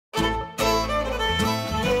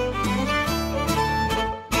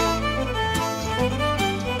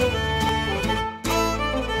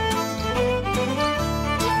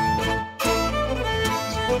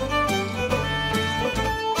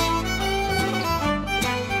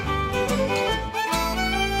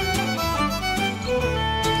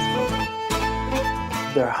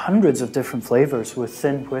There are hundreds of different flavours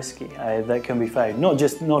within whisky that can be found, not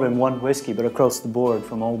in one whisky, but across the board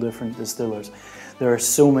from all different distillers. There are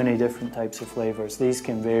so many different types of flavours. These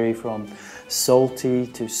can vary from salty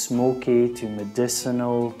to smoky to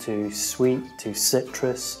medicinal to sweet to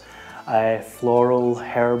citrus, floral,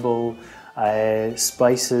 herbal,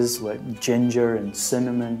 spices like ginger and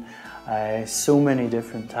cinnamon. So many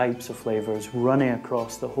different types of flavours running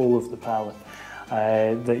across the whole of the palate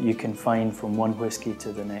that you can find from one whisky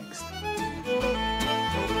to the next.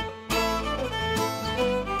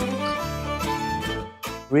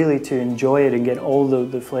 Really, to enjoy it and get all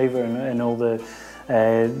the flavour and all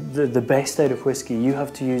the best out of whisky, you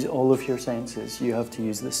have to use all of your senses. You have to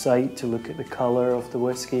use the sight to look at the colour of the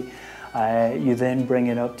whisky. You then bring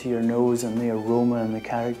it up to your nose, and the aroma and the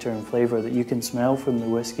character and flavour that you can smell from the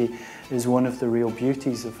whisky is one of the real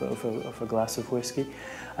beauties of a glass of whisky.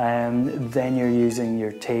 Then you're using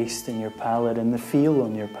your taste and your palate and the feel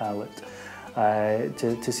on your palate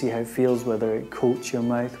to see how it feels, whether it coats your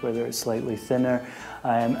mouth, whether it's slightly thinner,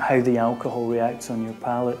 how the alcohol reacts on your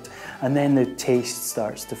palate, and then the taste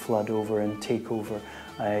starts to flood over and take over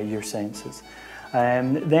your senses.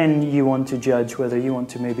 Then you want to judge whether you want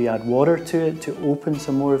to maybe add water to it to open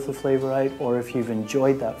some more of the flavour out, or if you've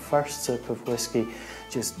enjoyed that first sip of whisky,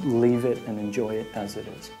 just leave it and enjoy it as it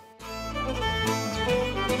is.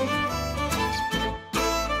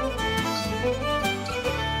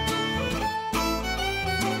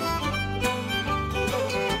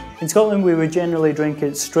 In Scotland, we would generally drink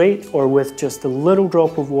it straight or with just a little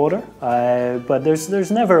drop of water, but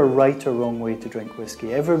there's never a right or wrong way to drink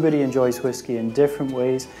whisky. Everybody enjoys whisky in different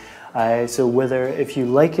ways, so whether if you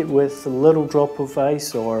like it with a little drop of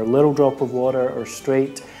ice or a little drop of water or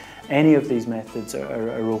straight, any of these methods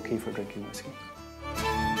are okay for drinking whisky.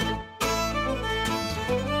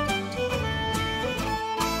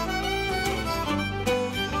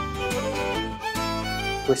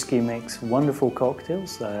 Whisky makes wonderful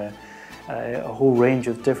cocktails, a whole range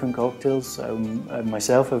of different cocktails.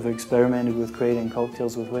 Myself have experimented with creating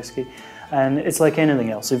cocktails with whisky, and it's like anything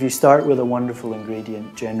else. If you start with a wonderful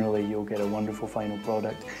ingredient, generally you'll get a wonderful final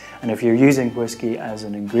product. And if you're using whisky as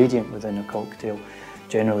an ingredient within a cocktail,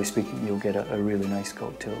 generally speaking, you'll get a really nice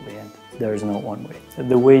cocktail at the end. There is not one way.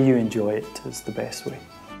 The way you enjoy it is the best way.